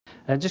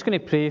I'm just going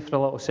to pray for a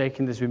little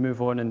second as we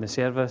move on in the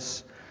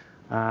service.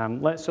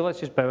 Let's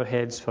just bow our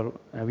heads for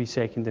a wee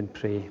second and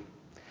pray.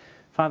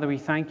 Father, we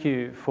thank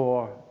you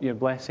for your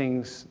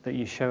blessings that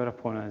you shower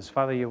upon us.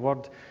 Father, your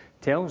word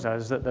tells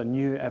us that they're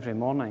new every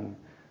morning.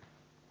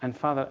 And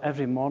Father,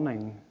 every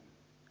morning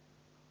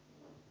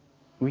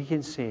we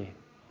can say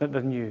that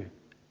they're new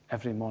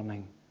every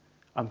morning.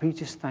 And we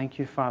just thank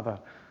you, Father,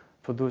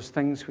 for those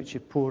things which you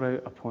pour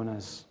out upon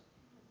us.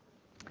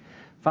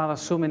 Father,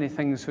 so many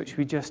things which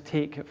we just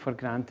take for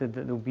granted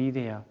that they'll be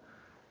there.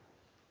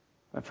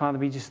 But Father,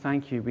 we just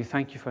thank you. We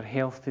thank you for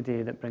health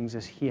today that brings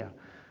us here.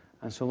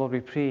 And so, Lord, we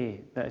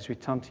pray that as we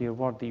turn to your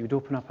word, that you would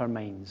open up our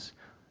minds.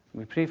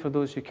 We pray for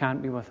those who can't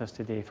be with us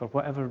today for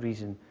whatever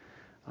reason.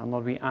 And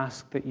Lord, we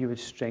ask that you would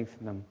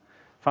strengthen them.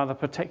 Father,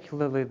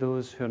 particularly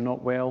those who are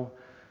not well.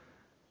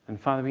 And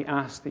Father, we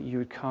ask that you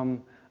would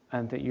come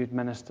and that you would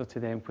minister to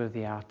them where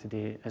they are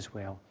today as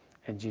well.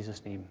 In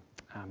Jesus' name,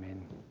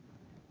 amen.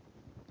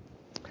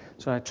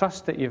 So I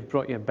trust that you've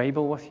brought your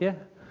Bible with you.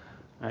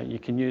 You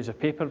can use a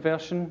paper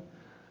version,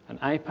 an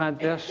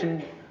iPad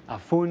version, a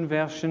phone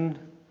version.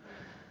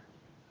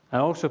 I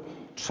also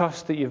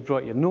trust that you've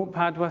brought your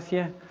notepad with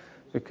you,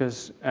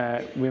 because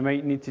we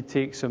might need to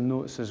take some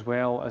notes as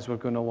well as we're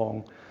going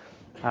along.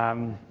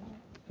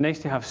 Nice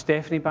to have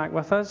Stephanie back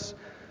with us.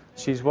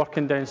 She's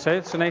working down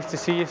south, so nice to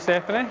see you,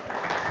 Stephanie.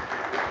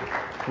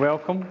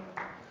 Welcome.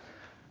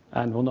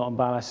 And we'll not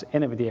embarrass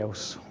anybody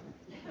else.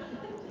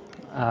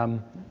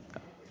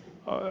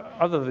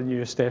 Other than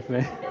you,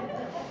 Stephanie.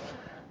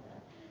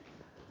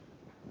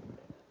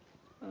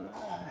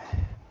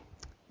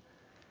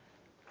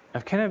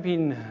 I've kind of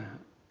been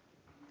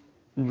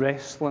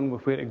wrestling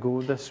with where to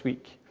go this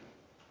week,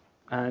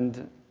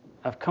 and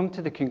I've come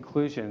to the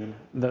conclusion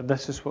that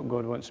this is what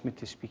God wants me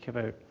to speak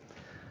about.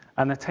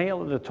 And the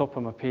title at the top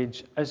of my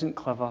page isn't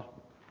clever.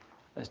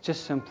 It's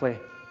just simply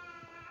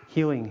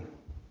healing.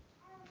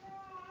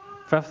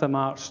 5th of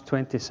March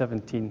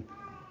 2017.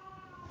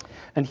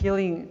 And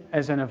healing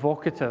is an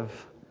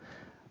evocative,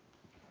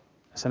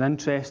 it's an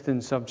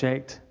interesting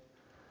subject,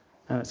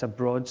 and it's a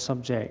broad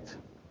subject.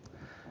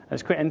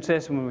 It's quite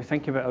interesting when we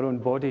think about our own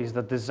bodies.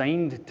 They're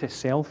designed to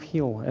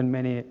self-heal in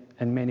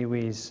many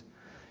ways.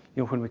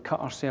 You know, when we cut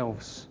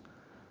ourselves,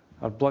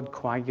 our blood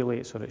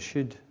coagulates, or it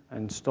should,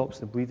 and stops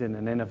the bleeding,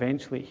 and then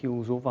eventually it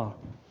heals over.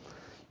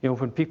 You know,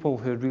 when people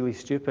who are really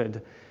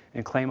stupid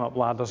and climb up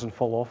ladders and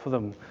fall off of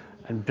them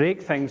and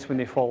break things when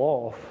they fall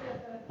off,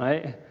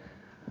 right?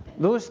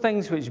 Those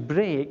things which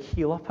break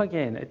heal up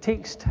again. It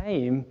takes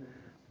time,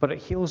 but it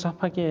heals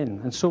up again.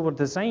 And so we're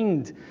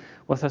designed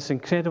with this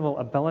incredible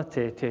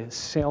ability to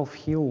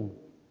self-heal.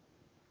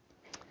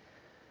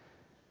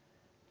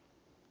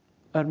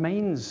 Our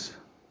minds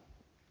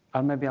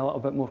are maybe a little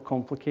bit more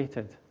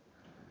complicated.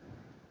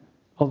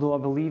 Although I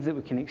believe that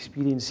we can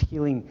experience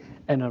healing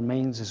in our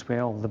minds as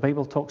well. The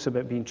Bible talks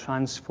about being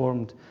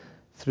transformed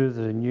through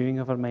the renewing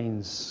of our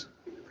minds.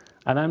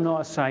 And I'm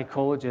not a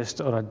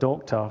psychologist or a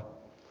doctor,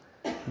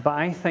 but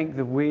I think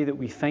the way that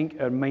we think,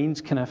 our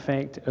minds can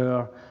affect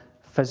our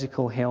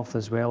physical health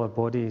as well, our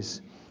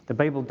bodies. The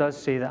Bible does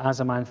say that as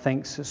a man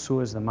thinks, so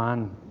is the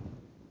man.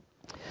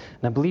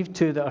 And I believe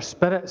too that our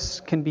spirits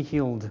can be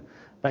healed.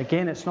 But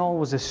again, it's not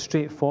always as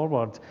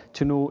straightforward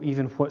to know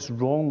even what's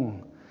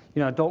wrong.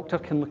 You know, a doctor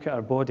can look at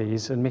our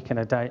bodies and make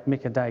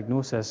a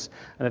diagnosis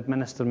and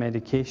administer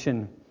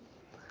medication.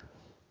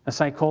 A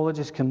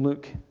psychologist can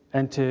look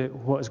into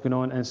what is going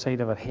on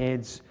inside of our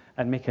heads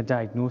and make a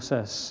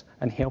diagnosis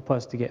and help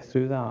us to get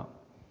through that.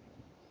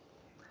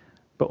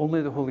 But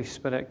only the Holy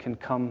Spirit can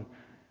come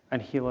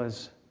and heal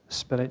us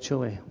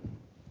spiritually.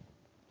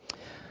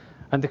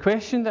 And the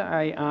question that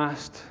I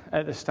asked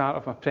at the start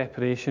of my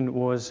preparation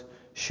was,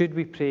 should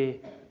we pray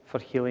for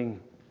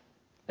healing?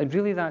 And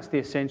really that's the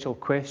essential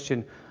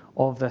question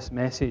of this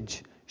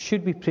message.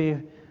 Should we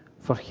pray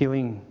for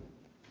healing?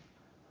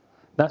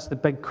 That's the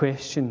big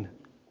question.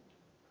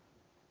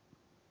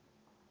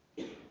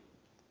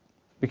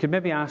 We could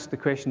maybe ask the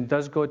question,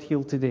 does God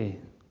heal today?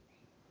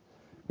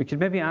 We could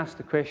maybe ask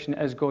the question,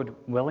 is God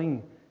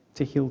willing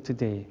to heal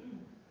today?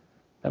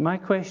 But my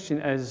question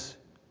is,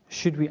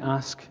 should we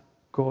ask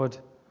God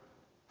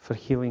for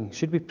healing?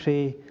 Should we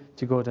pray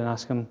to God and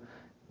ask Him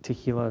to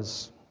heal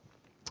us?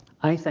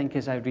 I think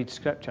as I read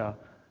Scripture,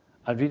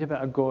 I read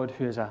about a God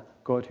who is a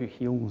God who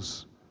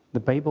heals. The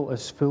Bible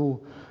is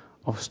full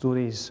of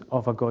stories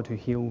of a God who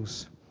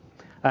heals.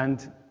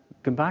 And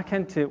going back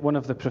into one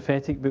of the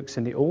prophetic books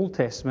in the Old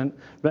Testament,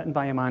 written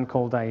by a man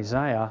called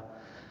Isaiah,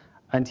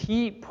 and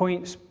he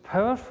points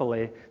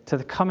powerfully to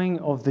the coming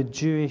of the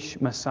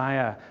Jewish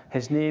Messiah.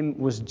 His name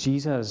was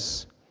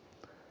Jesus.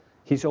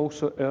 He's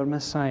also our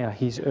Messiah.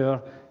 He's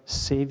our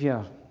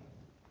Savior.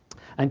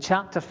 And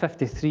chapter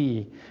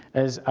 53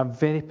 is a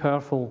very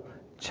powerful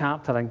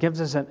chapter and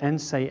gives us an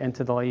insight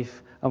into the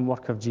life and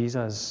work of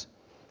Jesus.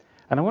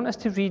 And I want us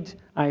to read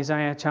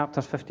Isaiah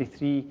chapter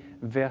 53,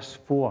 verse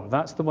 4.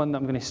 That's the one that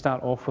I'm going to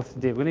start off with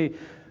today. We're going to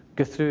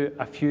go through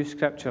a few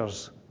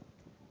scriptures.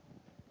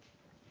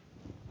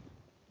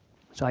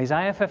 So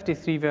Isaiah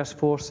 53, verse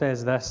 4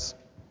 says this: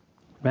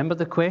 Remember,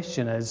 the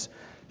question is,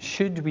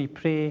 should we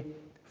pray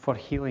for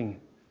healing?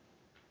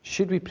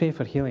 Should we pray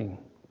for healing?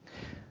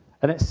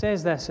 And it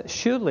says this: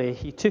 surely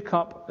he took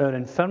up our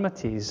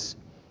infirmities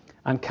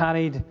and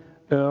carried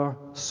our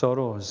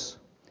sorrows.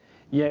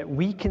 Yet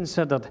we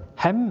considered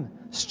him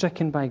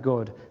stricken by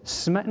God,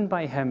 smitten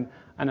by him,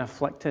 and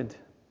afflicted.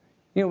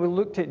 You know, we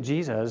looked at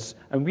Jesus,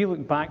 and we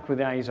look back with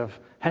the eyes of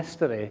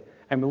history,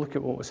 and we look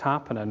at what was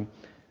happening.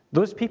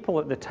 Those people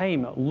at the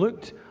time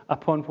looked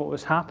upon what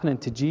was happening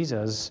to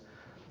Jesus,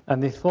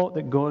 and they thought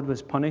that God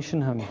was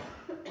punishing him.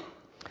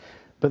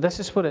 But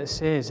this is what it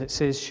says. It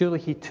says, surely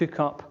he took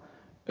up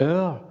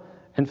our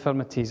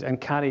infirmities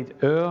and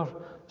carried our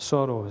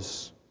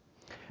sorrows.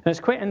 And it's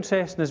quite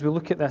interesting as we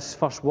look at this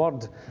first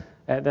word,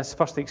 this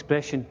first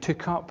expression,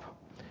 took up.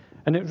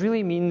 And it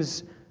really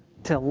means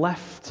to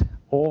lift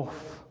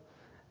off.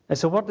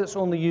 It's a word that's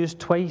only used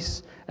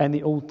twice in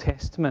the Old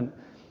Testament.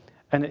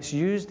 And it's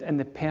used in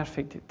the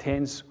perfect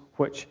tense,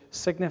 which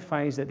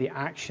signifies that the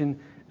action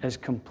is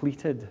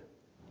completed.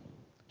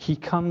 He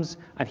comes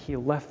and he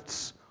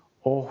lifts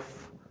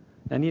off.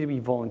 I need a wee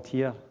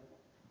volunteer.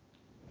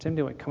 Does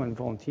anybody want to come and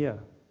volunteer?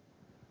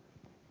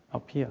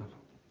 Up here.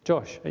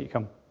 Josh, out you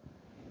come.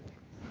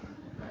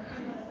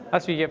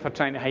 That's what you get for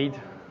trying to hide.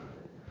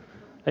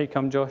 Out you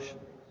come, Josh.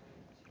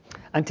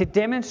 And to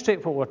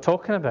demonstrate what we're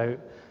talking about,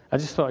 I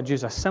just thought I'd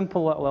use a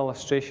simple little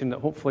illustration that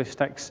hopefully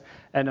sticks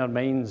in our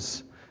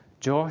minds.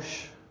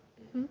 Josh,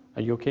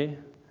 are you okay?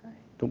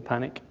 Don't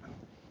panic.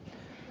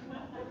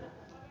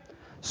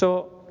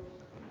 So,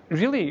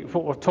 really,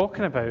 what we're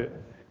talking about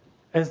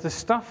is the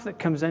stuff that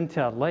comes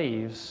into our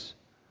lives,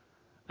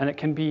 and it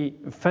can be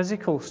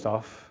physical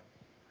stuff,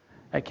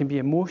 it can be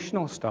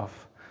emotional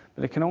stuff,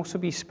 but it can also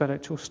be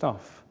spiritual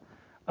stuff.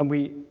 And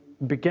we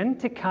begin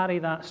to carry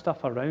that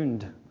stuff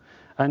around,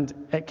 and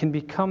it can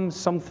become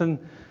something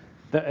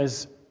that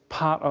is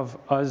part of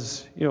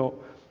us. You know,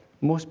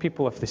 most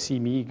people, if they see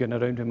me going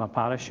around with my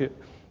parachute,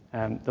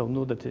 they'll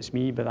know that it's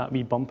me, but that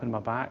wee bump in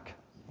my back.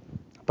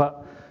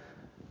 But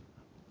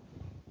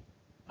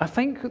I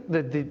think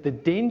the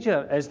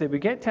danger is that we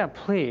get to a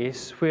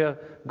place where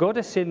God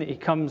is saying that he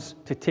comes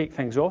to take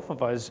things off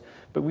of us,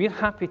 but we're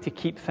happy to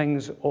keep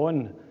things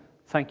on.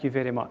 Thank you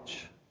very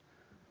much.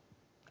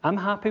 I'm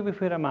happy with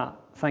where I'm at.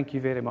 Thank you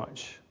very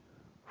much.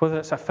 Whether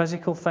it's a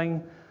physical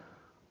thing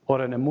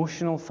or an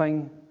emotional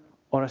thing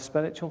or a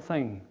spiritual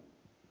thing.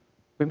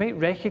 We might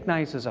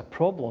recognize there's a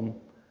problem,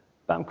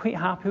 but I'm quite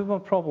happy with my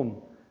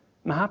problem.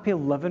 I'm happy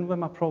living with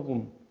my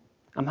problem.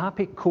 I'm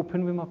happy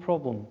coping with my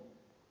problem.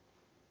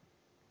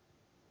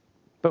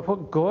 But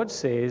what God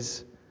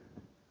says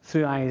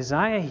through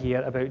Isaiah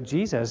here about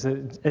Jesus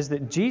is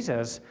that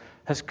Jesus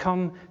has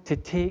come to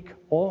take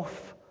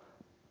off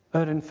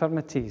our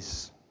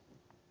infirmities.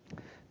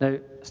 Now,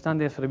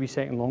 stand there for a wee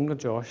second longer,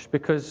 Josh,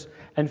 because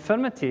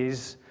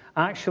infirmities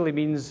actually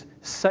means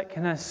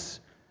sickness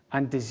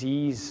and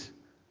disease.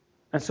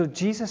 And so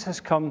Jesus has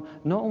come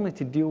not only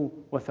to deal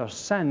with our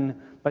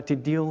sin, but to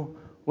deal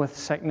with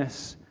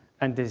sickness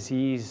and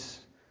disease.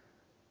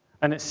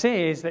 And it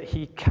says that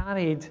he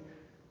carried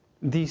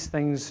these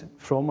things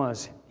from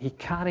us. He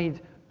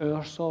carried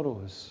our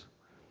sorrows.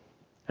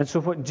 And so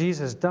what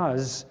Jesus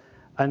does,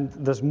 and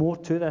there's more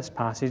to this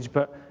passage,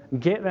 but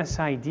get this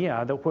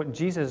idea that what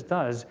Jesus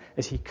does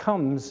is he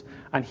comes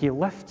and he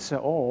lifts it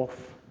off.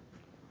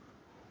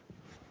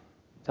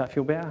 Does that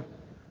feel better?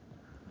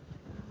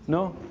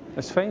 No?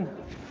 It's fine.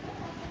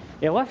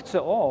 He lifts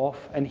it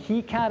off and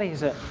he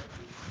carries it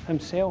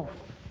himself.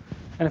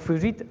 And if we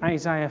read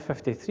Isaiah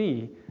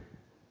 53,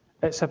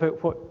 it's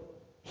about what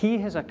he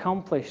has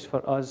accomplished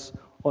for us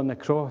on the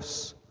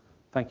cross.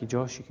 Thank you,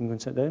 Josh. You can go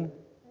and sit down.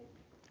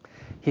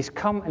 He's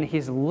come and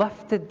he's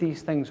lifted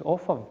these things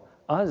off of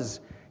us.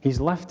 He's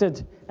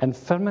lifted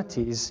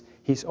infirmities.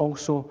 He's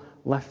also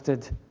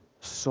lifted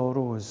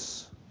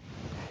sorrows.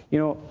 You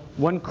know,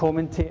 one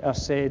commentator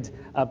said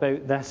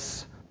about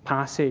this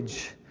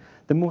passage,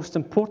 the most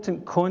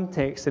important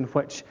context in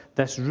which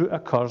this root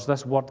occurs,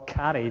 this word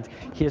carried,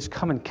 he has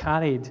come and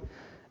carried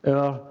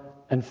our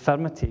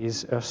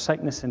infirmities, our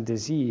sickness and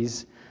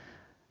disease.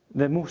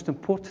 The most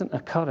important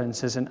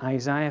occurrence is in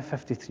Isaiah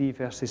 53,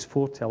 verses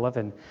 4 to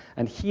 11.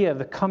 And here,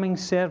 the coming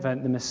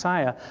servant, the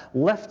Messiah,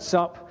 lifts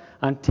up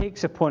and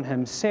takes upon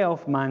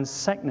himself man's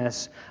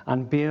sickness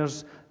and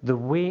bears the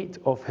weight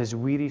of his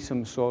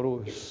wearisome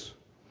sorrows.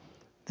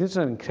 These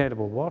are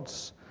incredible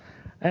words.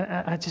 And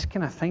I just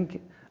kind of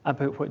think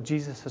about what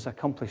Jesus has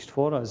accomplished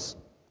for us.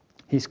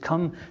 He's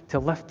come to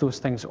lift those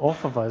things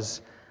off of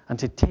us and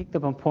to take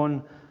them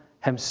upon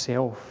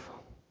himself.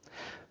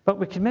 But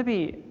we can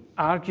maybe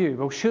argue,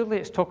 well, surely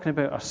it's talking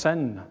about our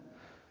sin.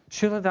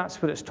 Surely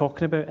that's what it's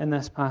talking about in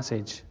this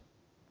passage.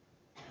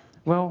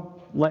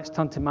 Well, let's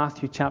turn to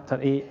Matthew chapter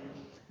 8,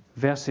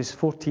 verses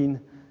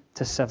 14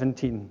 to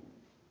 17.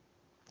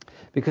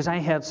 Because I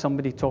heard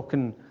somebody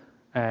talking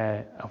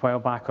a while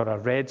back, or I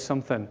read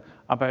something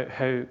about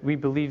how we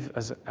believe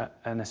as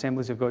an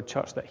Assemblies of God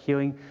church that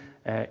healing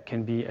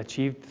can be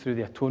achieved through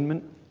the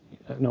atonement,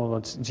 in other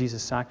words,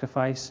 Jesus'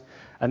 sacrifice.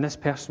 And this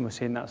person was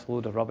saying that's a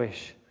load of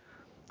rubbish.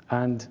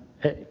 And,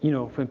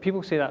 when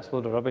people say that's a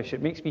load of rubbish,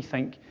 it makes me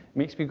think, it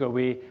makes me go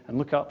away and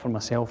look up for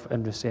myself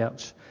and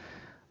research.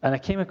 And I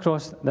came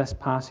across this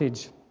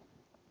passage.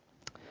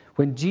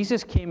 When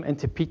Jesus came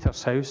into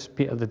Peter's house,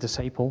 Peter the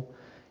disciple,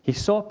 he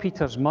saw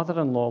Peter's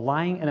mother-in-law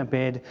lying in a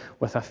bed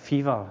with a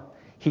fever.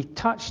 He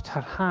touched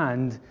her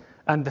hand,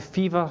 and the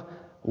fever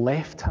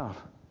left her.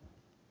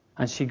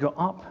 And she got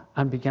up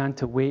and began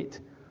to wait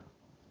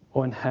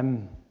on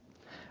him.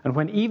 And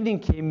when evening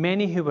came,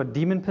 many who were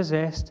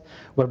demon-possessed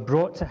were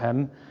brought to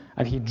him,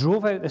 and he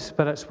drove out the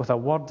spirits with a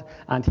word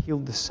and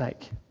healed the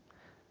sick.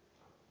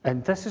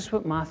 And this is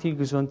what Matthew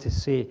goes on to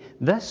say.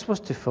 This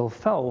was to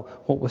fulfill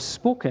what was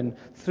spoken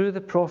through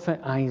the prophet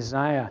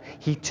Isaiah.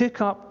 He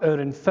took up our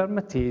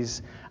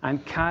infirmities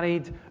and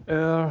carried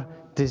our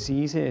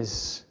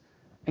diseases.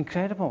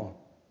 Incredible.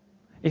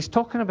 He's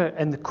talking about,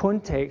 in the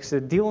context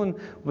of dealing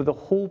with the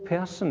whole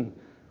person,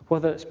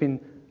 whether it's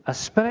been a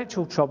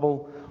spiritual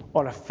trouble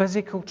or a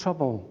physical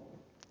trouble.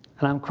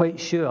 And I'm quite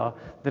sure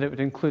that it would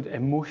include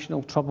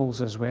emotional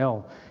troubles as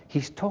well.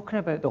 He's talking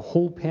about the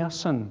whole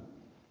person.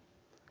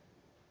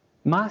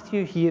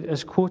 Matthew here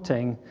is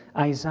quoting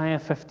Isaiah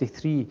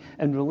 53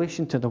 in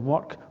relation to the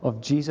work of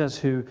Jesus,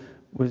 who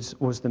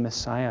was the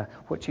Messiah,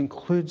 which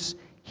includes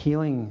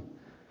healing.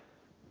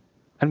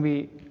 And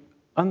we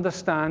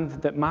understand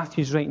that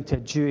Matthew's writing to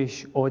a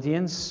Jewish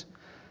audience,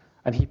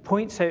 and he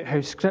points out how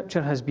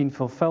Scripture has been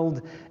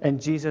fulfilled in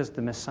Jesus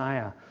the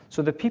Messiah.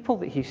 So the people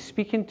that he's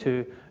speaking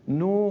to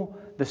know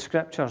the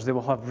Scriptures. They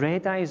will have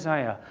read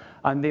Isaiah,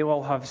 and they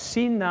will have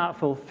seen that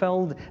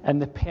fulfilled in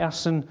the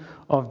person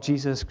of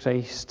Jesus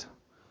Christ.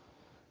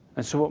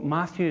 And so what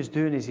Matthew is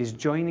doing is he's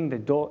joining the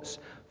dots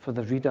for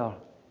the reader,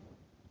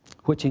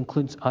 which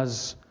includes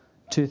us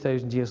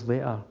 2,000 years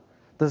later.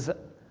 There's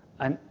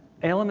an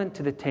element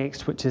to the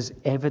text which is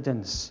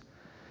evidence.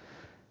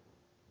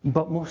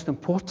 But most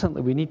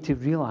importantly, we need to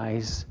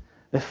realize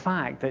the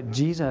fact that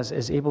Jesus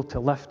is able to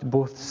lift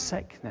both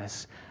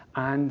sickness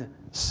and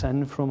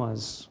sin from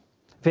us.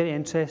 Very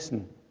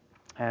interesting.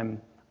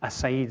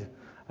 Aside,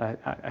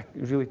 I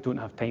really don't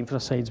have time for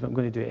asides, but I'm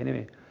going to do it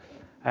anyway.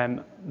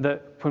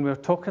 That when we were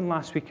talking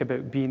last week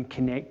about being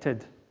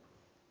connected,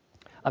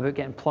 about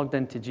getting plugged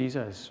into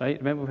Jesus, right?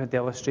 Remember we had the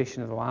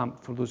illustration of the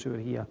lamp for those who were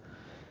here.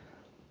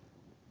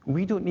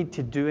 We don't need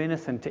to do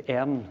anything to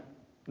earn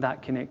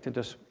that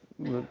connectedness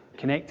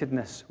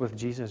with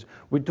Jesus.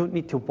 We don't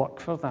need to work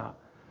for that.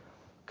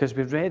 Because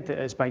we read that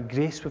it's by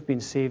grace we've been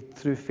saved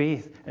through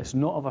faith. It's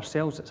not of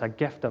ourselves, it's a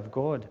gift of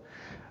God.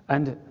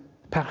 And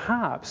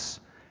perhaps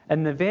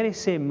in the very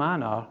same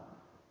manner,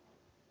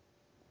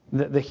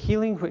 that the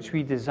healing which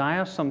we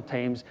desire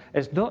sometimes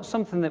is not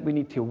something that we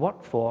need to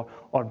work for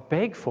or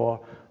beg for,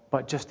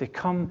 but just to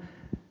come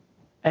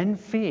in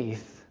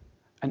faith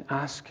and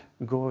ask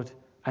God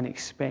and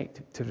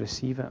expect to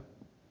receive it.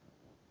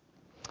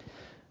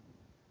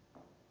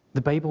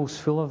 The Bible's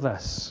full of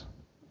this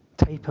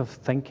type of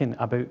thinking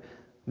about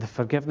the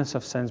forgiveness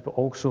of sins, but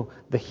also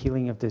the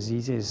healing of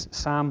diseases.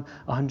 Psalm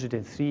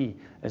 103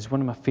 is one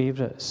of my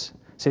favourites.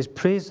 It says,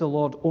 "Praise the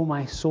Lord, O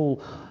my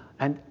soul,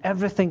 and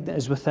everything that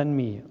is within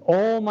me.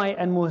 All my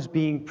inmost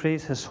being,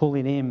 praise his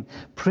holy name.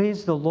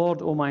 Praise the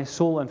Lord, O my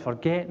soul, and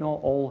forget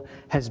not all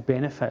his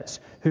benefits,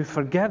 who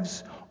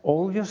forgives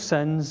all your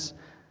sins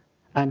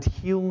and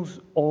heals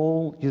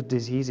all your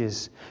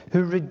diseases,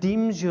 who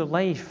redeems your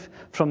life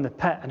from the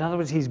pit." In other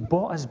words, he's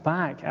bought us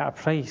back at a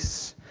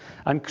price,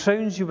 and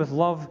crowns you with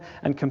love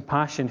and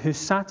compassion, who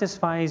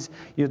satisfies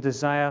your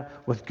desire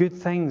with good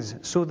things,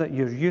 so that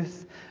your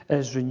youth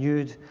is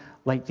renewed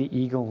like the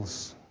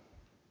eagles.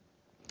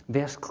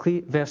 Verse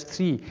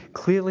 3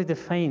 clearly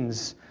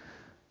defines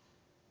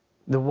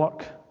the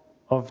work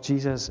of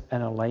Jesus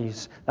in our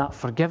lives, that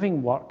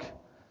forgiving work,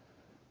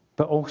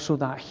 but also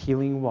that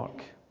healing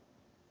work.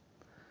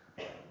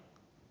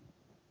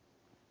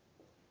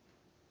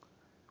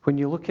 When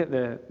you look at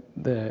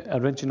the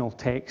original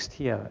text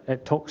here,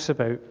 it talks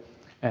about,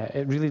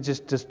 it really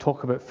just does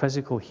talk about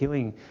physical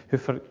healing,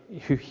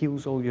 who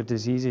heals all your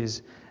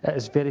diseases. It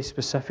is very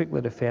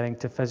specifically referring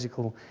to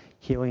physical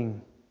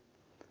healing.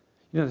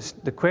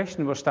 The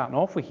question we're starting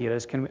off with here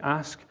is, can we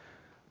ask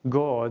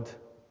God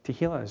to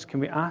heal us?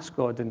 Can we ask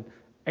God and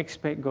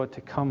expect God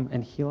to come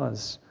and heal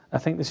us? I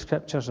think the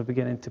Scriptures are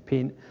beginning to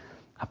paint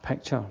a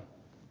picture.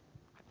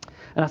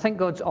 And I think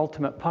God's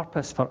ultimate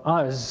purpose for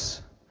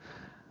us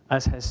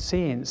as his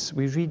saints,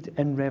 we read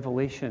in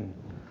Revelation.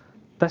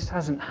 This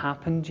hasn't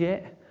happened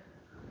yet,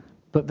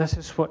 but this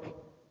is what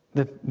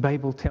the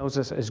Bible tells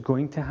us is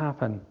going to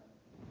happen.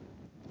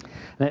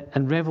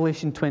 In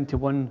Revelation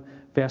 21,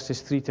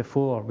 verses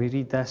 3-4, we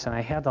read this, "And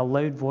I heard a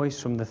loud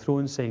voice from the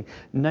throne saying,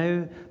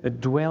 'Now the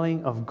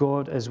dwelling of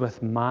God is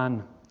with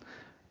man,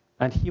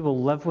 and he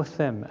will live with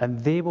them, and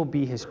they will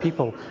be his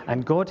people,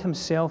 and God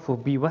himself will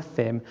be with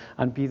them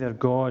and be their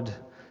God.'"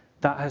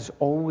 That has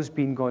always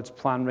been God's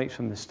plan right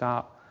from the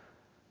start.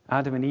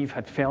 Adam and Eve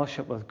had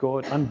fellowship with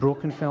God,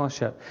 unbroken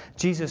fellowship.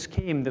 Jesus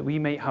came that we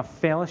might have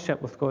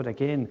fellowship with God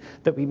again,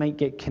 that we might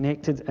get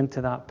connected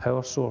into that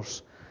power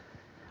source.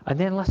 And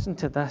then listen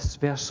to this,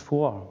 verse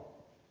 4.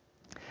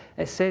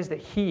 it says that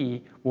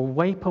he will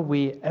wipe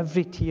away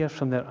every tear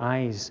from their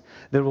eyes.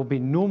 There will be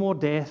no more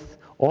death,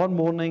 or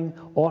mourning,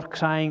 or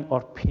crying,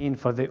 or pain,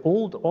 for the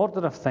old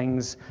order of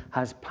things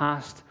has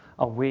passed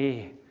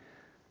away.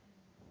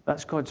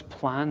 That's God's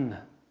plan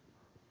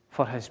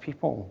for his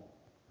people,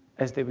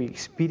 is that we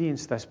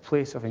experience this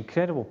place of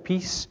incredible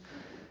peace,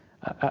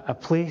 a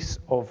place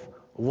of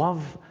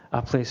love,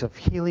 a place of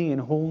healing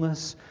and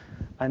wholeness.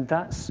 And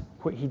that's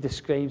what he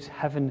describes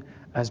heaven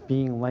as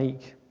being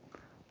like.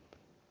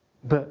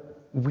 But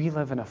we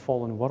live in a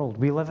fallen world.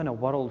 We live in a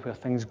world where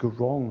things go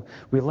wrong.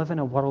 We live in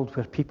a world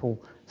where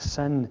people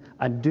sin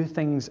and do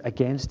things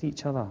against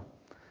each other.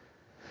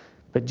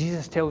 But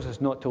Jesus tells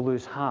us not to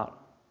lose heart.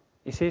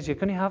 He says, you're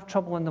going to have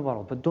trouble in the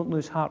world, but don't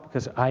lose heart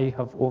because I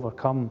have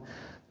overcome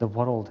the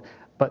world.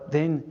 But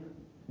then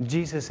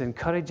Jesus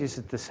encourages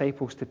his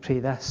disciples to pray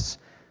this: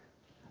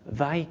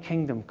 thy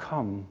kingdom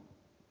come,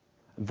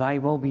 thy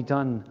will be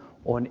done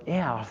on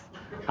earth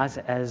as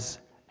it is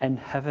in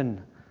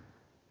heaven.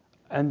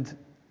 And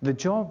the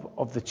job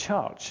of the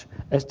church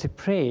is to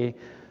pray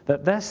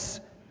that this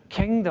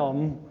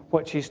kingdom,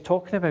 which he's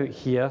talking about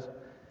here,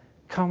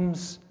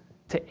 comes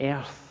to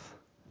earth,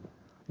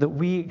 that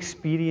we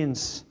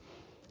experience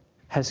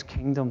his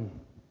kingdom.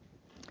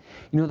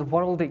 You know, the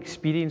world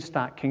experienced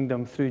that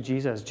kingdom through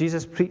Jesus.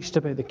 Jesus preached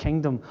about the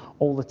kingdom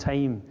all the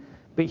time,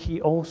 but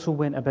he also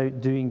went about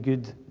doing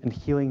good and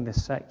healing the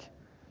sick.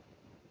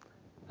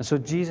 And so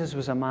Jesus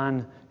was a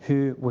man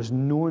who was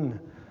known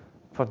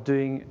for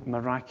doing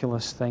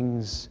miraculous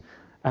things.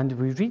 And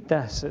we read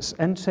this, it's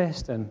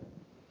interesting.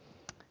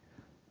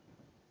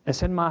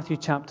 It's in Matthew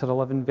chapter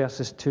 11,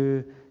 verses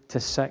 2 to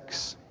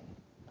 6.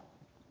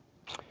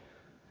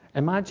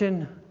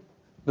 Imagine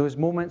those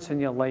moments in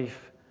your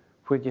life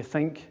where you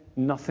think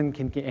nothing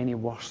can get any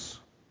worse.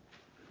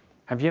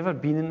 Have you ever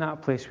been in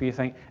that place where you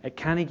think, it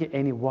can't get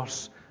any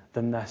worse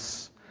than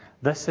this?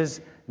 This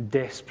is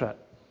desperate.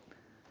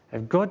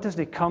 If God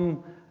doesn't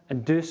come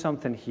and do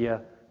something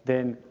here,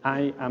 then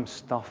I am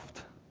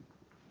stuffed.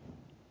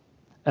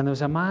 And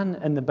there's a man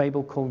in the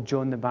Bible called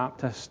John the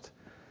Baptist.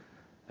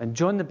 And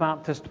John the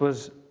Baptist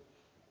was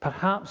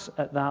perhaps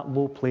at that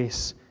low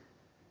place.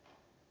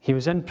 He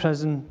was in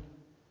prison,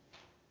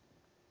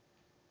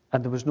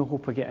 and there was no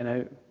hope of getting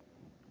out.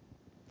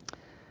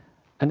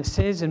 And it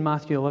says in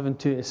Matthew 11,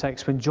 2 to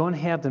 6, when John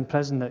heard in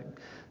prison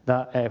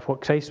that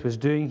what Christ was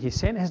doing, he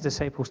sent his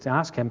disciples to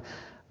ask him,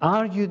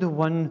 are you the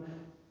one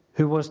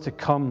who was to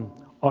come,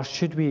 or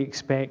should we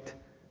expect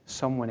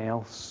someone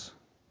else?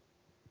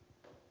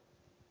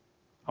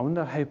 I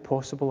wonder how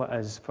possible it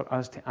is for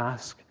us to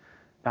ask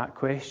that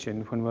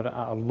question when we're at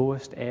our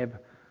lowest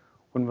ebb,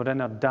 when we're in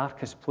our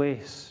darkest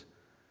place.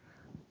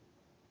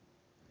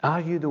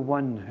 Are you the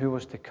one who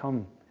was to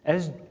come?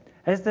 Is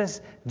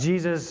this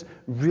Jesus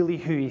really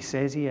who he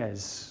says he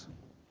is?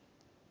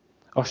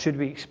 Or should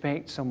we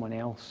expect someone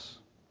else?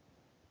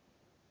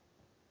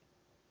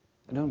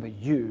 I don't know about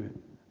you,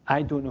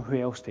 I don't know who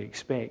else to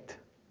expect.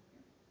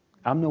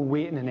 I'm not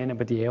waiting on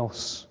anybody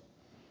else.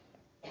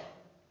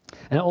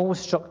 And it always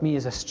struck me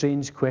as a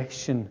strange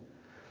question.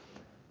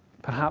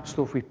 Perhaps,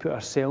 though, if we put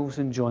ourselves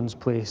in John's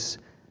place,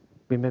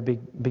 we maybe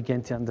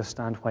begin to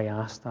understand why I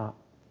asked that.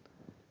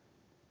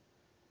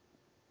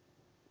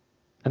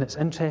 And it's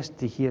interesting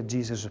to hear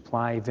Jesus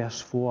reply,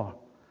 verse 4.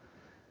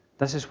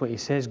 This is what he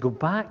says, go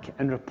back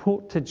and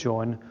report to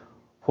John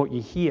what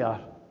you hear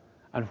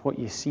and what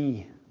you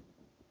see.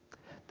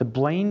 The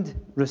blind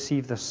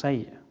receive their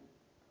sight.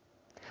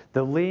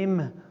 The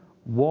lame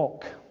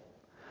walk.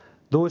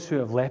 Those who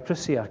have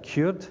leprosy are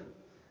cured.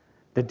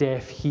 The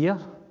deaf hear.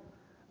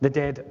 The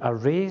dead are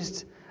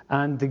raised.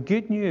 And the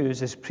good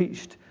news is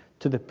preached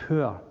to the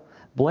poor.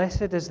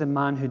 Blessed is the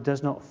man who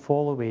does not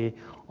fall away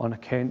on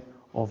account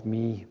of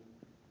me.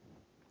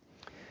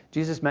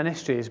 Jesus'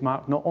 ministry is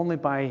marked not only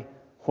by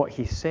what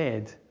he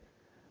said,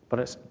 but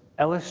it's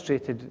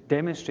illustrated,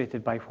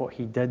 demonstrated by what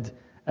he did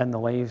in the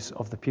lives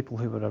of the people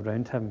who were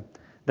around him.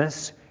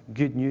 This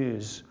good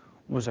news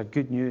was a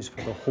good news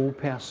for the whole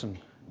person,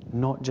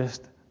 not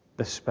just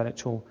the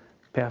spiritual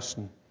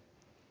person.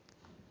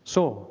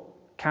 So,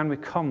 can we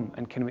come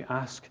and can we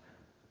ask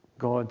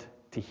God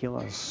to heal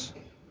us?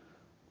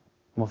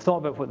 And we've thought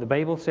about what the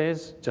Bible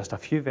says, just a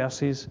few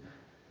verses.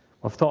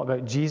 We've thought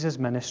about Jesus'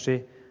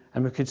 ministry,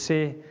 and we could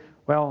say,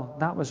 well,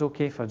 that was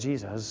okay for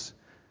Jesus.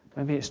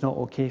 Maybe it's not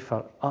okay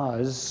for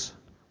us.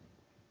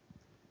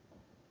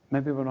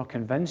 Maybe we're not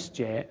convinced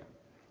yet.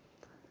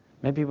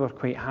 Maybe we're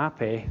quite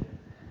happy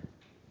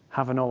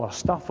having all our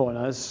stuff on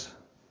us,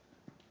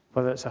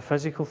 whether it's a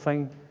physical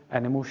thing,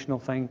 an emotional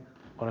thing,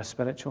 or a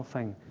spiritual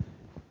thing.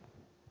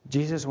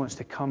 Jesus wants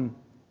to come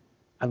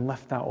and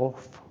lift that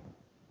off.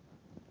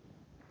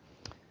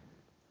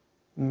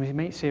 And we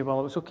might say, well,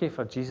 it was okay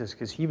for Jesus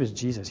because he was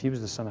Jesus, he was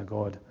the Son of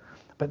God.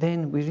 But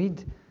then we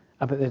read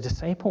about the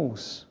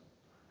disciples,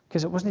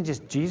 because it wasn't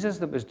just Jesus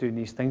that was doing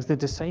these things, the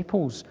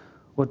disciples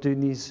were doing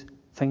these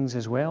things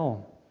as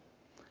well.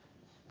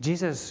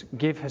 Jesus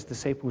gave his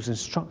disciples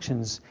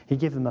instructions. He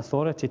gave them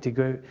authority to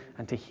go out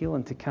and to heal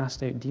and to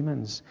cast out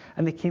demons.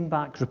 And they came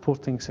back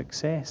reporting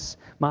success.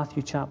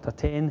 Matthew chapter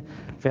 10,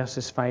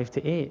 verses 5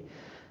 to 8.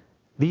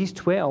 These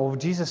 12,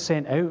 Jesus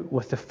sent out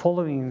with the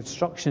following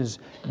instructions.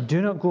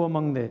 Do not go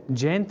among the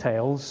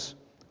Gentiles,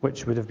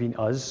 which would have been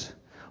us,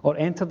 or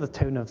enter the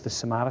town of the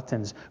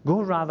Samaritans.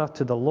 Go rather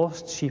to the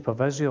lost sheep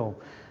of Israel.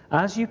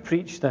 As you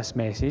preach this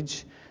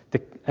message,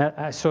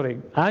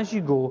 as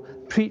you go,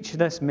 preach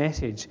this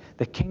message.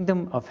 The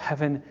kingdom of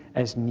heaven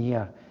is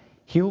near.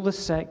 Heal the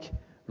sick,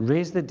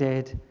 raise the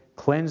dead,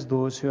 cleanse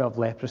those who have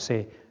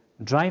leprosy,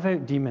 drive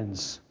out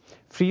demons.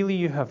 Freely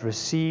you have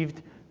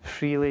received,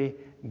 freely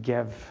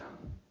give.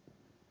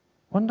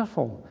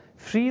 Wonderful.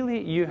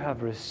 Freely you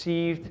have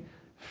received,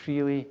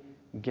 freely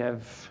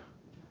give.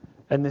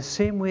 In the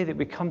same way that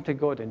we come to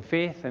God in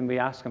faith and we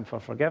ask him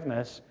for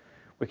forgiveness,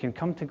 we can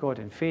come to God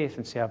in faith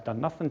and say, I've done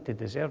nothing to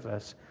deserve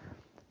this,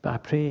 but I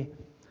pray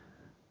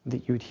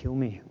that you would heal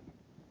me.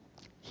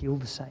 Heal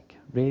the sick,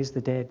 raise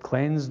the dead,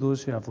 cleanse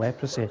those who have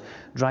leprosy,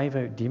 drive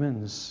out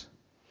demons.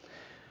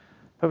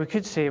 But we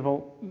could say,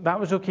 well, that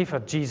was okay for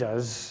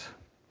Jesus,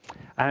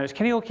 and it was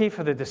kind of okay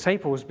for the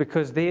disciples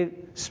because they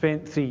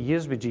spent 3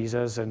 years with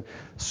Jesus and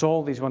saw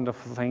all these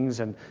wonderful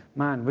things, and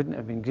man, wouldn't it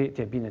have been great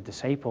to have been a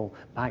disciple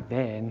back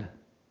then?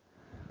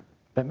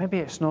 But maybe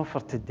it's not for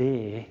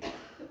today.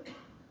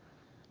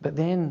 But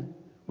then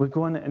we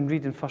go on and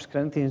read in 1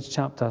 Corinthians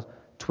chapter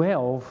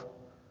 12,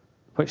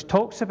 which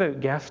talks about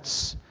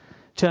gifts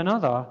to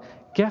another,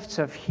 gifts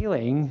of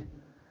healing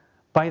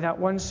by that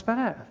one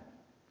Spirit.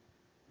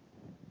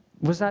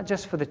 Was that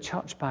just for the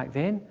church back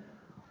then?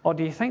 Or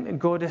do you think that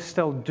God is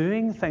still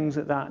doing things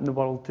like that in the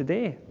world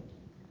today?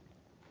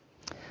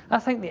 I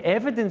think the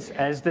evidence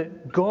is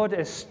that God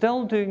is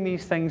still doing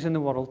these things in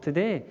the world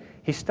today.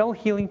 He's still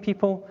healing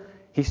people.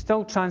 He's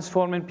still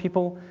transforming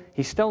people.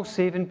 He's still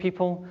saving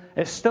people.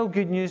 It's still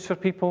good news for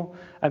people.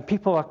 And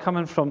people are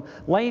coming from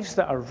lives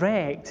that are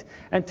wrecked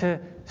into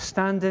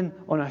standing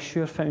on a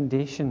sure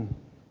foundation.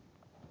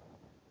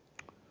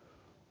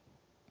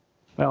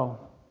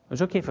 Well, it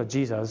was okay for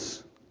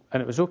Jesus,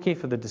 and it was okay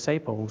for the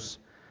disciples.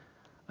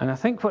 And I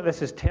think what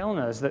this is telling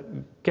us,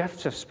 that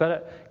gifts of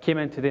Spirit came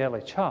into the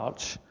early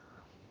church.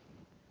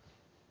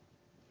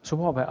 So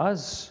what about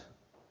us?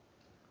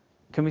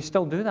 Can we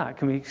still do that?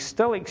 Can we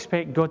still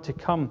expect God to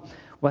come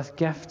with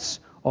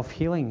gifts of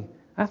healing?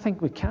 I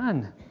think we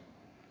can.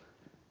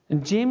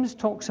 And James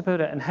talks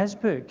about it in his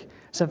book.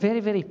 It's a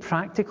very, very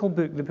practical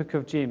book, the book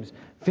of James.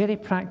 Very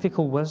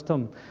practical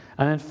wisdom.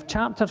 And in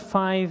chapter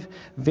 5,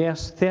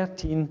 verse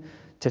 13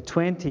 to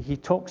 20, he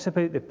talks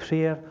about the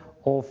prayer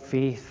of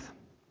faith.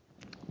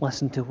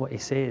 Listen to what he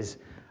says.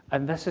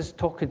 And this is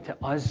talking to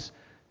us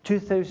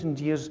 2,000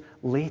 years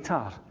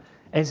later.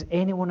 Is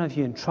any one of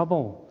you in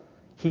trouble?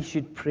 He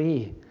should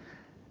pray.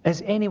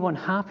 Is anyone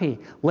happy?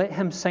 Let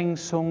him sing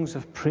songs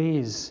of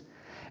praise.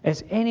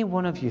 Is any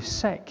one of you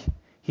sick?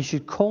 He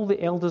should call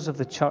the elders of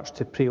the church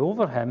to pray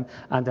over him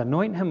and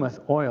anoint him with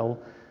oil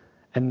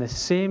in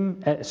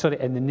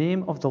the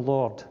name of the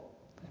Lord.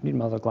 I need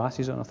my other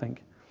glasses on, I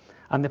think.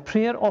 And the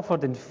prayer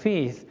offered in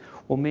faith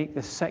will make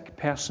the sick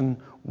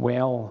person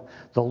well.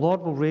 The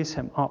Lord will raise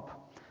him up.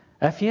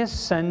 If he has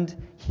sinned,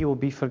 he will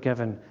be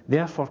forgiven.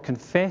 Therefore,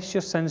 confess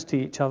your sins to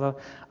each other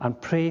and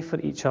pray for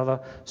each other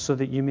so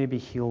that you may be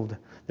healed.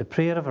 The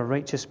prayer of a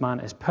righteous man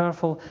is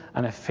powerful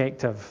and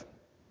effective.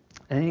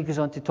 And then he goes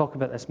on to talk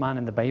about this man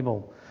in the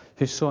Bible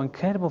who saw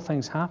incredible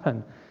things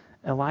happen.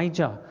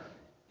 Elijah.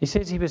 He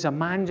says he was a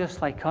man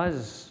just like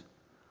us.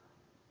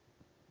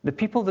 The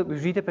people that we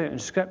read about in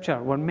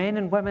Scripture were men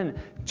and women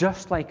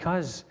just like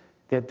us.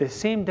 They had the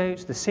same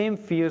doubts, the same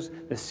fears,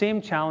 the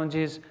same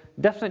challenges,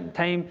 different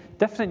time,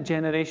 different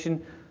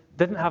generation,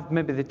 didn't have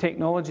maybe the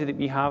technology that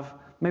we have.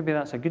 Maybe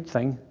that's a good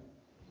thing.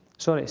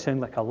 Sorry to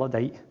sound like a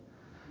Luddite.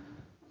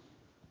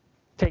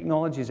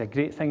 Technology is a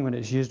great thing when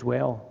it's used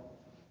well,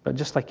 but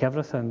just like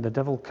everything, the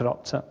devil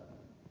corrupts it.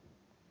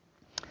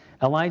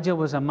 Elijah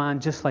was a man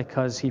just like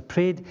us. He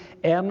prayed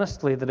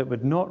earnestly that it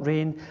would not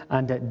rain,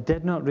 and it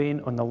did not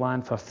rain on the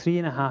land for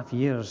 3.5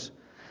 years.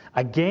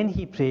 Again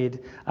he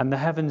prayed, and the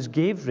heavens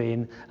gave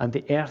rain, and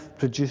the earth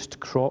produced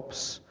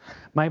crops.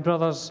 My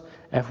brothers,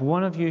 if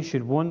one of you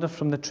should wander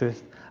from the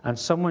truth, and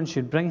someone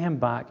should bring him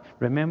back,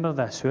 remember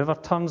this: whoever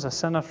turns a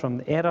sinner from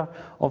the error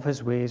of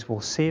his ways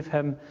will save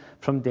him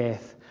from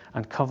death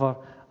and cover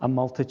a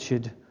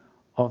multitude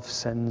of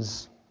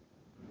sins.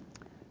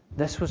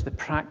 This was the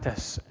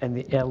practice in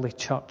the early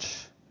church.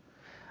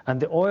 And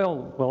the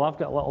oil, well, I've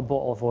got a little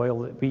bottle of oil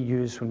that we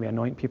use when we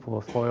anoint people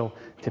with oil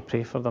to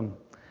pray for them.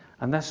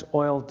 And this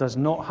oil does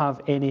not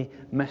have any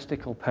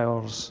mystical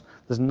powers.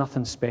 There's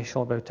nothing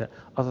special about it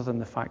other than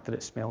the fact that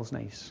it smells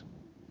nice.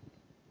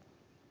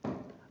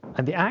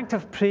 And the act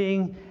of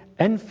praying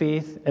in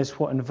faith is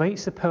what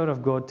invites the power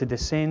of God to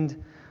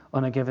descend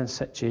on a given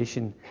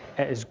situation.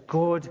 It is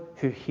God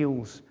who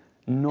heals,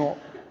 not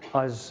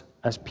us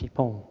as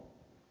people.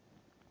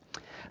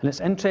 And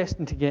it's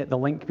interesting to get the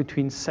link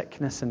between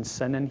sickness and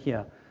sin in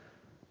here.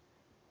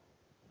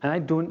 And I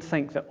don't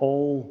think that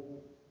all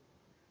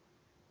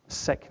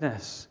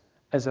sickness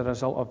is a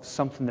result of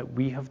something that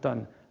we have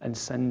done and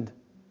sinned.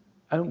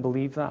 I don't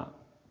believe that.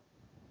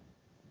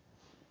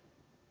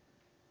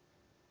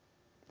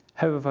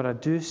 However, I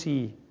do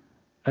see,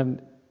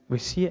 and we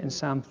see it in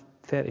Psalm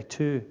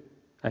 32,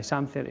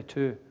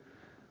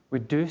 we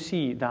do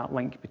see that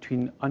link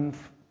between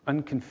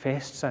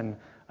unconfessed sin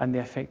and the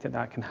effect that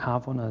that can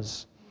have on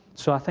us.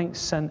 So I think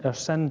our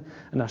sin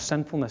and our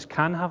sinfulness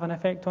can have an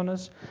effect on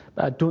us,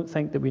 but I don't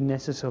think that we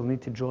necessarily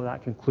need to draw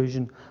that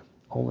conclusion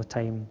all the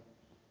time.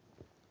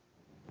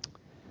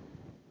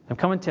 I'm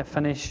coming to a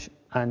finish,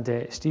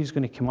 and Steve's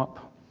going to come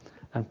up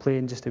and play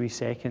in just a wee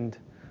second.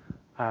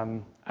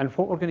 And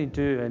what we're going to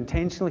do, I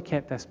intentionally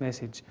kept this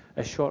message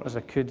as short as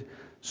I could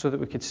so that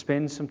we could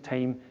spend some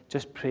time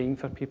just praying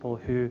for people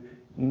who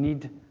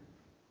need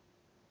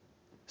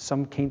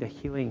some kind of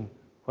healing,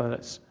 whether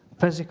it's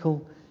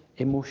physical,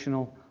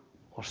 emotional,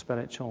 or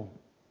spiritual.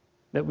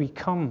 That we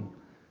come.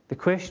 The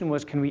question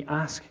was, can we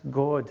ask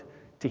God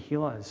to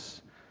heal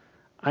us?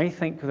 I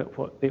think that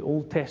what the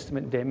Old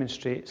Testament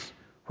demonstrates,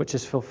 which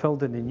is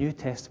fulfilled in the New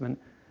Testament,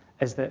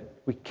 is that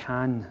we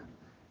can.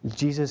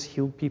 Jesus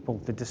healed people.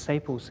 The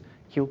disciples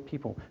healed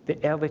people. The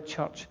early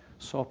church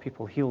saw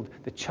people healed.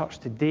 The church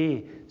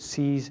today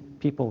sees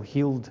people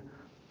healed,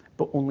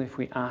 but only if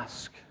we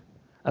ask.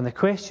 And the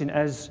question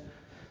is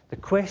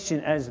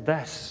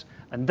this,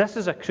 and this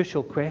is a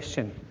crucial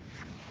question.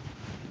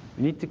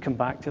 We need to come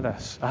back to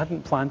this. I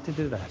hadn't planned to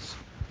do this.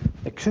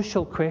 The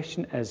crucial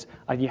question is,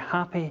 are you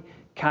happy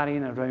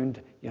carrying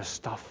around your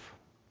stuff?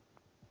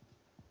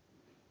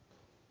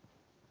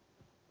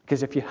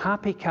 Because if you're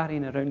happy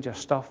carrying around your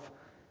stuff,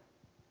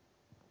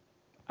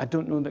 I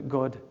don't know that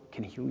God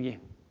can heal you.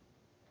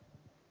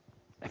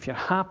 If you're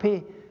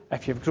happy,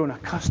 if you've grown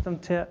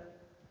accustomed to it,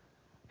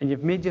 and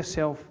you've made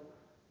yourself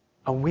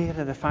aware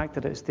of the fact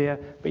that it's there,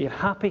 but you're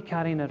happy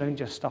carrying around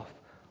your stuff,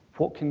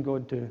 what can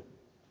God do?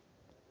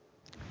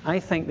 I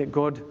think that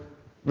God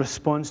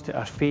responds to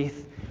our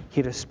faith.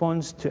 He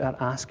responds to our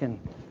asking.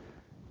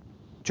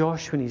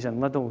 Josh, when he's in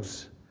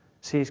Lidl's,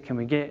 says, can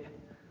we get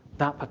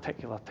that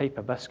particular type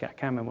of biscuit? I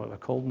can't remember what they're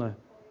called now.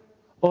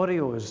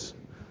 Oreos.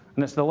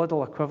 And it's the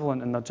Lidl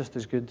equivalent, and they're just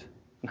as good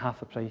and half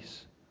the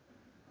price.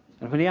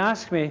 And when he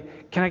asks me,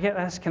 can I get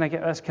this, can I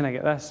get this, can I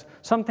get this?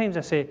 Sometimes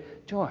I say,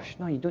 Josh,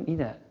 no, you don't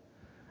need it.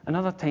 And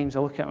other times I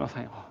look at him and I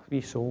think, oh,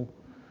 wee soul.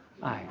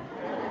 Aye.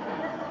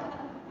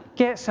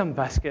 Get some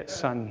biscuits,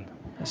 son.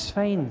 It's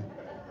fine.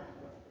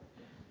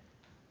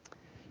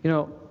 You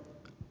know,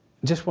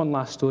 just one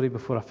last story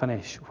before I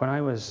finish. When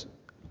I was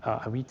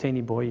a wee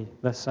tiny boy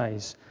this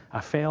size,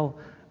 I fell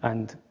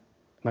and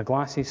my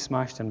glasses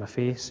smashed in my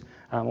face,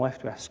 and I'm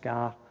left with a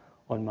scar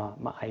on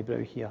my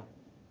eyebrow here.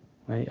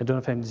 Right? I don't know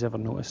if anybody's ever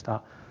noticed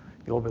that.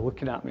 You'll all be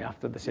looking at me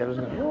after the service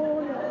going,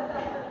 oh,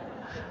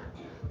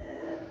 yeah.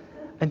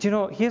 And you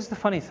know, here's the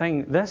funny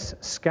thing. This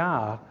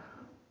scar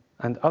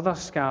and other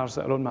scars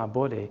that are on my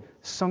body,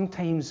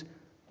 sometimes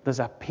there's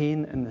a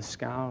pain in the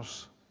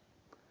scars.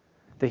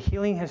 The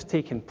healing has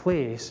taken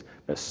place,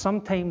 but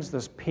sometimes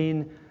there's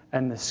pain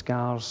in the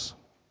scars.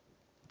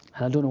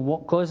 And I don't know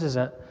what causes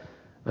it,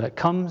 but it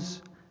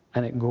comes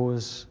and it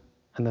goes,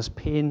 and there's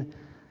pain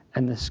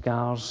in the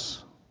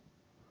scars.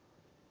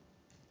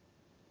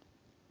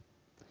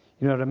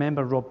 You know, I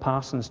remember Rob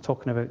Parsons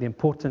talking about the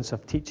importance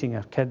of teaching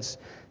our kids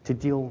to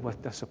deal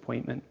with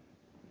disappointment.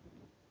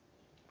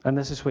 And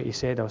this is what he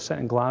said. I was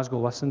sitting in Glasgow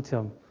listening to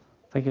him.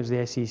 I think it was the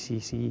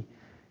SECC.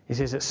 He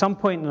says, at some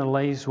point in our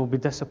lives, we'll be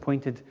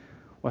disappointed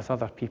with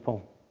other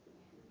people.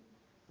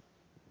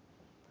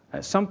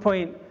 At some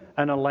point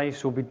in our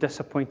lives, we'll be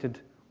disappointed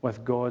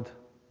with God.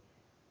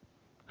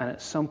 And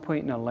at some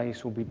point in our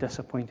lives, we'll be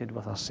disappointed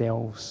with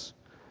ourselves.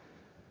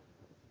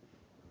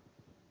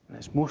 And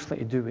it's mostly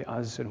to do with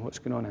us and what's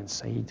going on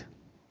inside.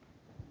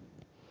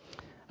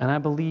 And I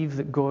believe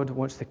that God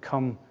wants to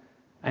come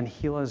and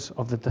heal us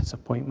of the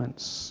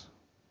disappointments.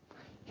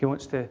 He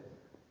wants to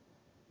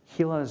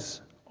heal us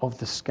of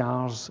the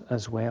scars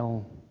as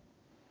well.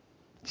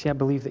 See, I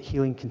believe that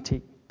healing can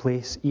take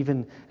place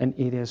even in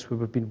areas where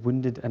we've been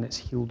wounded and it's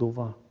healed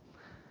over.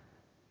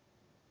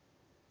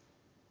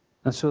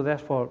 And so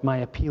therefore, my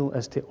appeal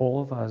is to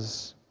all of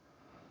us.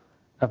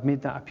 I've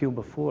made that appeal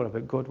before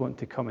about God wanting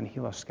to come and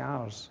heal our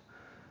scars.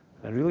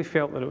 I really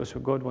felt that it was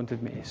what God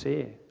wanted me to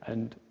say,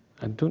 and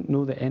I don't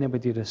know that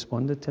anybody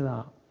responded to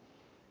that.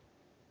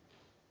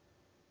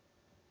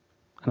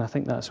 And I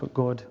think that's what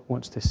God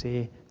wants to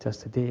say to us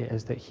today,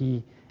 is that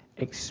He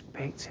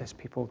expects His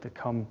people to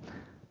come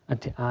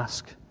and to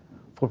ask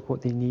for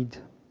what they need.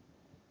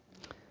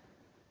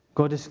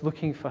 God is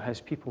looking for His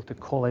people to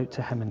call out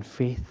to Him in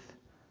faith.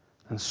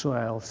 And so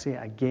I'll say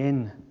it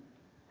again,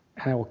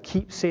 and I will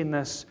keep saying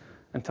this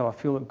until I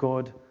feel that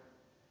God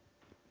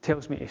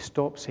tells me to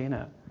stop saying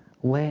it.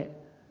 Let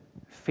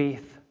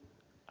faith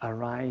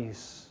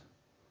arise.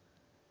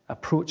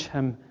 Approach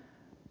Him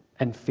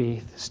in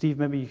faith. Steve,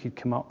 maybe you could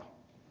come up.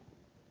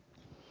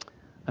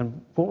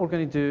 And what we're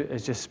going to do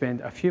is just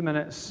spend a few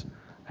minutes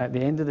at the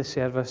end of the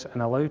service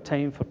and allow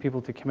time for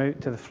people to come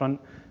out to the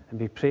front and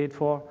be prayed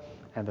for.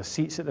 And there's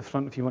seats at the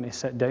front if you want to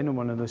sit down on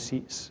one of those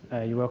seats.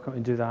 You're welcome to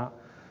do that.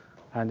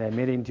 And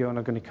Mary and Dion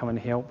are going to come and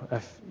help.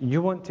 If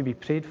you want to be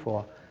prayed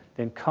for,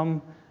 then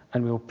come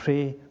and we'll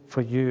pray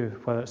for you,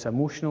 whether it's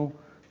emotional,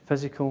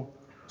 physical,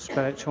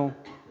 spiritual.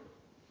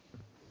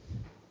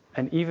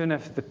 And even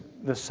if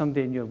there's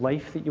somebody in your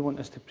life that you want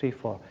us to pray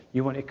for,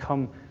 you want to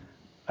come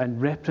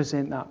and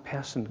represent that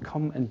person,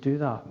 come and do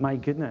that. My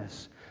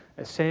goodness.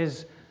 It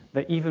says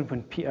that even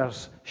when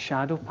Peter's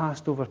shadow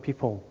passed over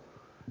people,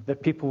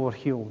 that people were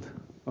healed.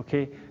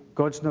 Okay?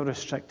 God's not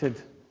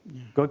restricted.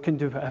 God can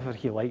do whatever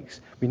he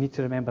likes. We need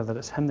to remember that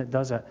it's him that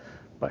does it,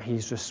 but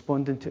he's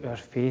responding to our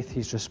faith.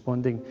 He's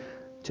responding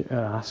to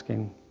our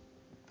asking.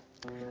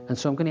 And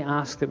so I'm going to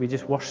ask that we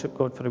just worship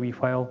God for a wee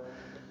while.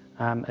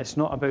 It's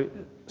not about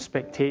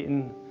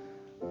spectating.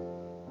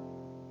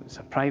 It's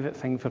a private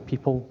thing for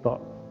people,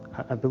 but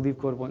I believe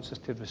God wants us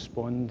to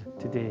respond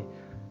today.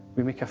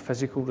 We make a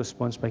physical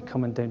response by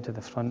coming down to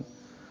the front.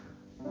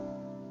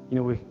 You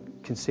know, we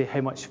can say,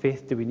 how much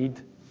faith do we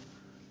need?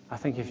 I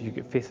think if you've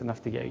got faith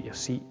enough to get out of your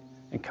seat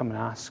and come and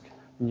ask,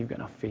 then you've got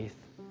enough faith.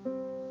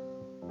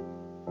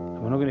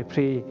 And we're not going to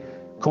pray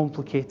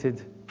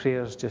complicated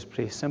prayers, just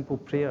pray simple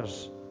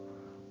prayers,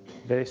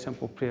 very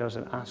simple prayers,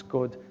 and ask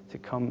God to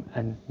come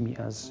and meet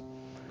us.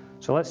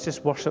 So let's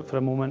just worship for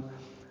a moment,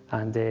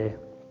 and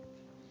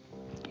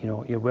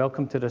you're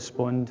welcome to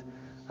respond,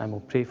 and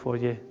we'll pray for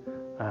you,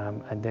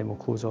 and then we'll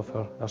close off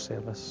our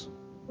service.